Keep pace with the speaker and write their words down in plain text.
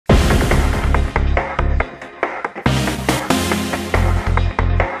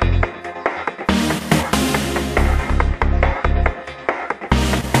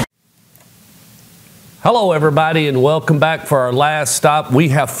Hello, everybody, and welcome back for our last stop. We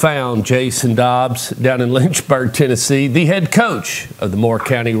have found Jason Dobbs down in Lynchburg, Tennessee, the head coach of the Moore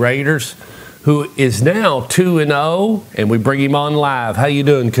County Raiders, who is now 2-0, and we bring him on live. How you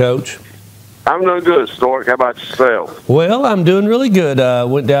doing, Coach? I'm doing good, Stork. How about yourself? Well, I'm doing really good.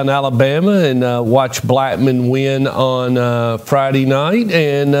 Went down to Alabama and watched Blackman win on Friday night,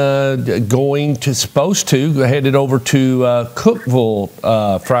 and supposed to headed over to Cookeville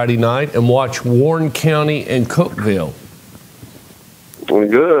Friday night and watch Warren County and Cookeville.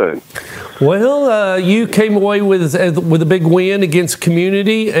 Good. Well, you came away with a big win against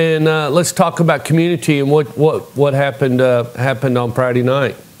Community, and let's talk about Community and what happened on Friday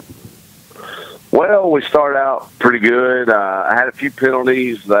night. Well, we started out pretty good. I had a few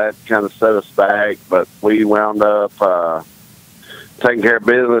penalties that kind of set us back, but we wound up taking care of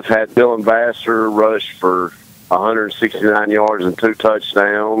business. Had Dylan Vassar rush for 169 yards and 2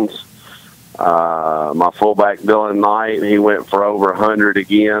 touchdowns. My fullback, Dylan Knight, he went for over 100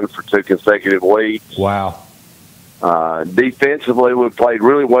 again for 2 consecutive weeks. Wow. Defensively, we played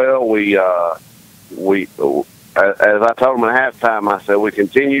really well. As I told them at halftime, I said, we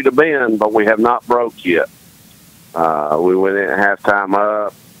continue to bend, but we have not broke yet. We went in at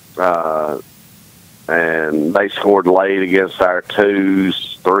halftime up, and they scored late against our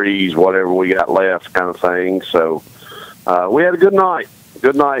 2s, 3s, whatever we got left kind of thing. So we had a good night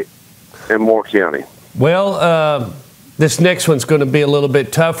in Moore County. Well, this next one's going to be a little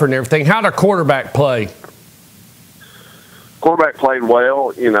bit tougher and everything. How'd our quarterback play? Quarterback played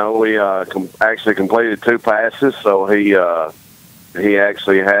well. You know, we actually completed 2 passes, so he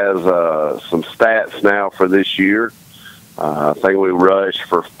actually has some stats now for this year. I think we rushed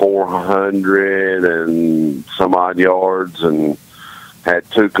for 400 and some odd yards and had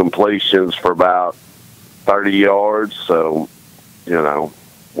 2 completions for about 30 yards. So, you know,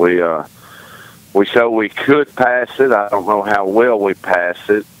 we showed we could pass it. I don't know how well we passed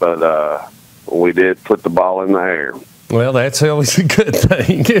it, but we did put the ball in the air. Well, that's always a good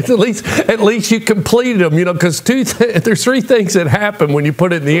thing. At least you completed them, you know, because there's 3 things that happen when you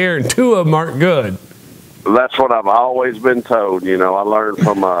put it in the air, and 2 of them aren't good. That's what I've always been told. You know, I learned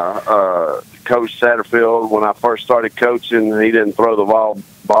from Coach Satterfield when I first started coaching. He didn't throw the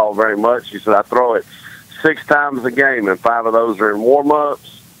ball very much. He said, I throw it 6 times a game, and 5 of those are in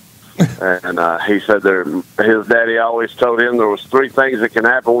warm-ups. And he said his daddy always told him there was 3 things that can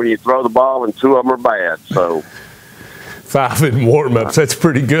happen when you throw the ball, and 2 of them are bad. So 5 in warm-ups. That's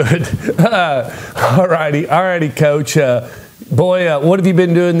pretty good. All righty, Coach. What have you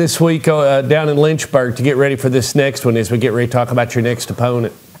been doing this week down in Lynchburg to get ready for this next one as we get ready to talk about your next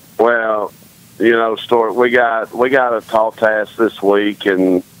opponent? Well, you know, Stuart, we got a tall task this week,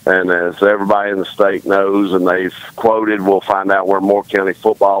 and as everybody in the state knows, and they've quoted, we'll find out where Moore County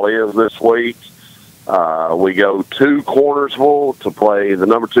football is this week. We go to Cornersville to play the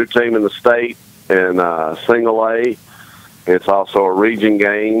number 2 team in the state in Single A. It's also a region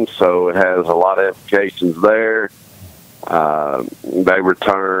game, so it has a lot of implications there. They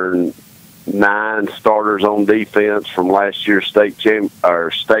return 9 starters on defense from last year's state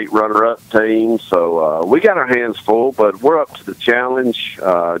runner-up team. So we got our hands full, but we're up to the challenge.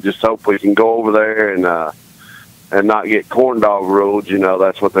 Just hope we can go over there and not get corn dog ruled. You know,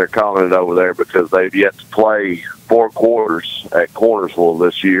 that's what they're calling it over there because they've yet to play 4 quarters at Cornersville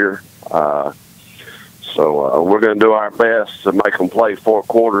this year. So we're going to do our best to make them play 4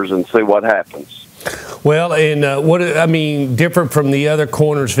 quarters and see what happens. Well, and different from the other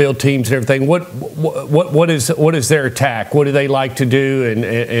Cornersville teams and everything. What is their attack? What do they like to do? And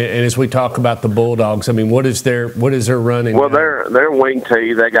as we talk about the Bulldogs, I mean, what is their running? Well, their wing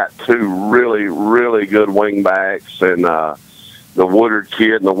tee. They got 2 really, really good wing backs, and the Woodard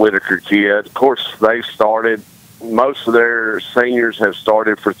kid and the Whitaker kid. Of course, they've started. Most of their seniors have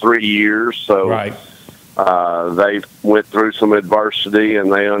started for 3 years, so. Right. They went through some adversity,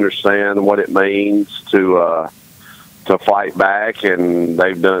 and they understand what it means to fight back. And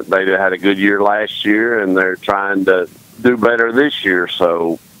they had a good year last year, and they're trying to do better this year.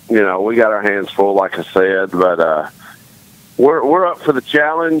 So, you know, we got our hands full, like I said, but we're up for the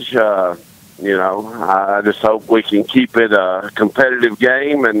challenge. You know, I just hope we can keep it a competitive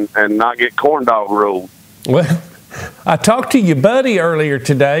game and not get corn dog ruled. Well, I talked to your buddy earlier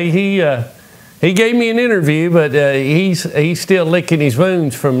today. He gave me an interview, but he's still licking his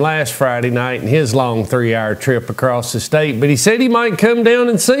wounds from last Friday night and his long 3-hour trip across the state. But he said he might come down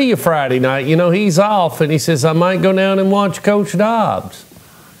and see you Friday night. You know, he's off, and he says, I might go down and watch Coach Dobbs.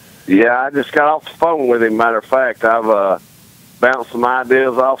 Yeah, I just got off the phone with him. Matter of fact, I've bounced some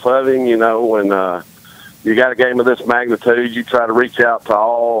ideas off of him. You know, when you got a game of this magnitude, you try to reach out to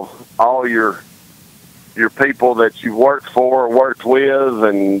all your your people that you've worked for or worked with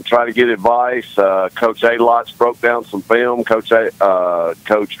and try to get advice. Coach A-Lots broke down some film. Coach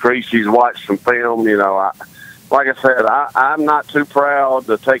Creasy's watched some film. You know, like I said, I'm not too proud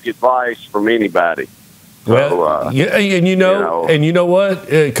to take advice from anybody. Well, and you know what?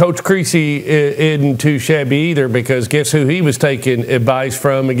 Coach Creasy isn't too shabby either, because guess who he was taking advice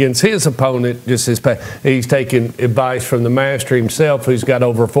from against his opponent? He's taking advice from the master himself, who's got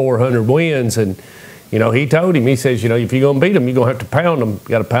over 400 wins. And, you know, he told him, he says, you know, if you're going to beat them, you're going to have to pound them. You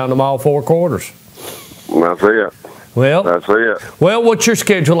got to pound them all 4 quarters. That's it. Well, that's it. Well, what's your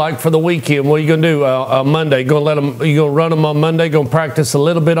schedule like for the weekend? What are you going to do on Monday? You going to run them on Monday? Going to practice a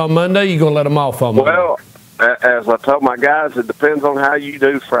little bit on Monday? You going to let them off on Monday? Well, as I told my guys, it depends on how you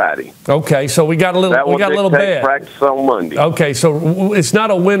do Friday. Okay, so we got a little bet. Practice on Monday. Okay, so it's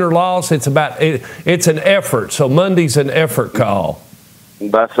not a win or loss. It's it's an effort. So Monday's an effort call.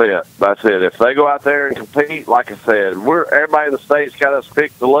 That's it. That's it. If they go out there and compete, like I said, everybody in the state's got us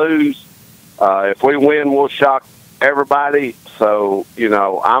picked to lose. If we win, we'll shock everybody. So, you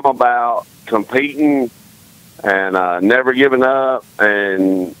know, I'm about competing and never giving up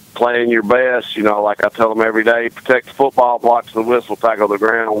and playing your best. You know, like I tell them every day, protect the football, blocks the whistle, tackle the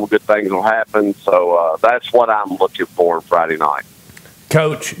ground, good things will happen. So that's what I'm looking for Friday night.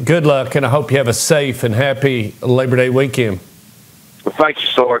 Coach, good luck, and I hope you have a safe and happy Labor Day weekend. Well, thank you,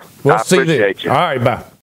 Sorg. We'll I see you. appreciate you. All right, bye.